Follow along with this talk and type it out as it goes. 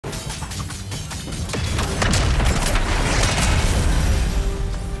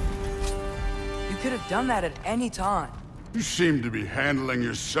done that at any time. You seem to be handling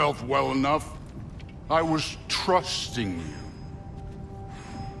yourself well enough. I was trusting you.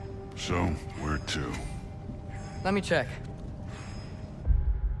 So, where to? Let me check.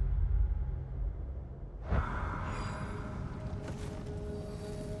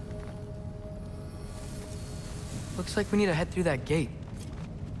 Looks like we need to head through that gate.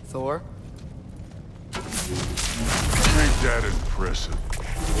 Thor? Ain't that impressive?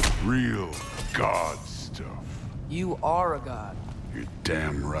 Real god stuff. You are a god. You're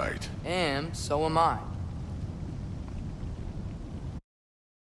damn right. And so am I.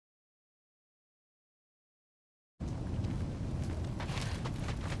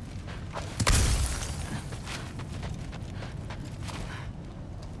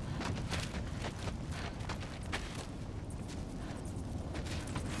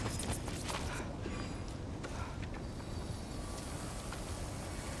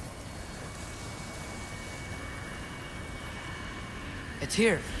 It's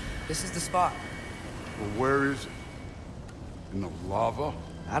here. This is the spot. Well, where is it? In the lava?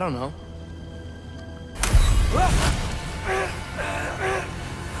 I don't know.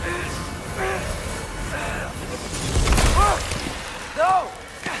 No!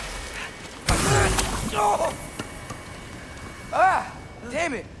 Ah!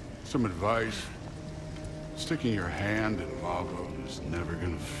 Damn it! Some advice. Sticking your hand in lava is never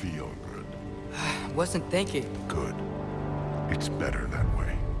gonna feel good. Wasn't thinking. Good. It's better that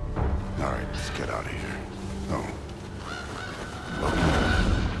way. All right, let's get out of here. Oh. Look,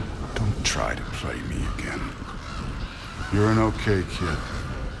 don't try to play me again. You're an okay kid.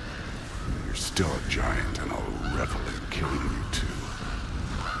 You're still a giant, and I'll revel in killing you too.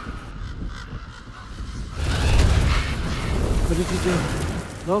 What did you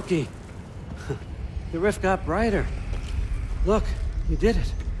do? Loki. The rift got brighter. Look, you did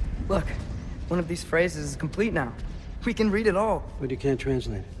it. Look, one of these phrases is complete now. We can read it all. But you can't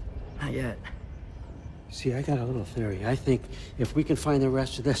translate it. Not yet. See, I got a little theory. I think if we can find the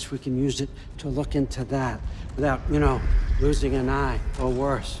rest of this, we can use it to look into that without, you know, losing an eye or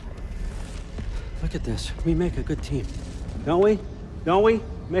worse. Look at this. We make a good team. Don't we? Don't we?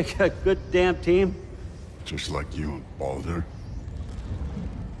 Make a good damn team? Just like you and Baldur.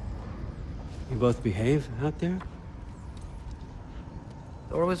 You both behave out there?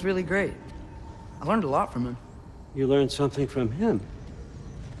 Thor was really great. I learned a lot from him. You learned something from him?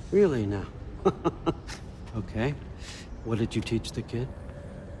 Really now? Okay. What did you teach the kid?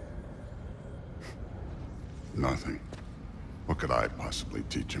 Nothing. What could I possibly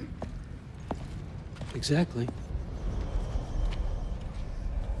teach him? Exactly.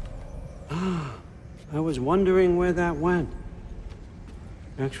 I was wondering where that went.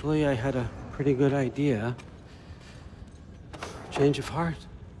 Actually, I had a pretty good idea. Change of heart.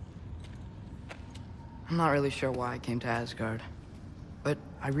 I'm not really sure why I came to Asgard. But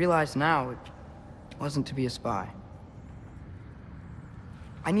I realize now it wasn't to be a spy.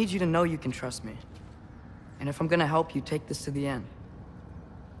 I need you to know you can trust me. And if I'm gonna help you take this to the end,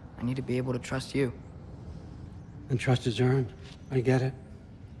 I need to be able to trust you. And trust is earned. I get it.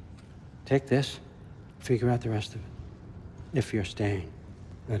 Take this, figure out the rest of it. If you're staying,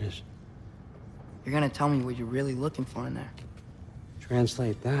 that is. You're gonna tell me what you're really looking for in there.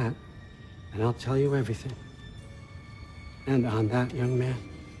 Translate that, and I'll tell you everything. And on that, young man,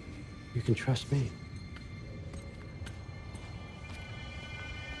 you can trust me.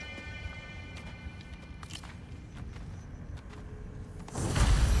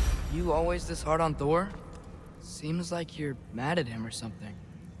 You always this hard on Thor? Seems like you're mad at him or something.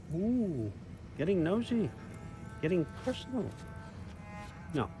 Ooh, getting nosy, getting personal.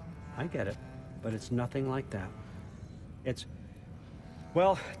 No, I get it, but it's nothing like that. It's,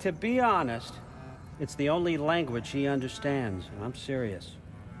 well, to be honest, it's the only language he understands, and I'm serious.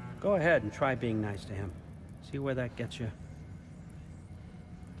 Go ahead and try being nice to him. See where that gets you.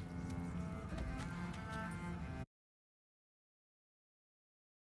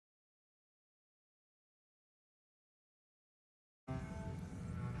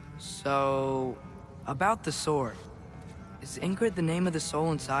 So, about the sword. Is Ingrid the name of the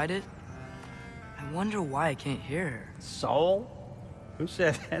soul inside it? I wonder why I can't hear her. Soul? Who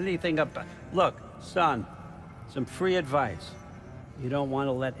said anything about... Look, son, some free advice. You don't want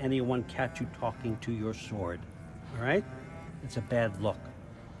to let anyone catch you talking to your sword, all right? It's a bad look.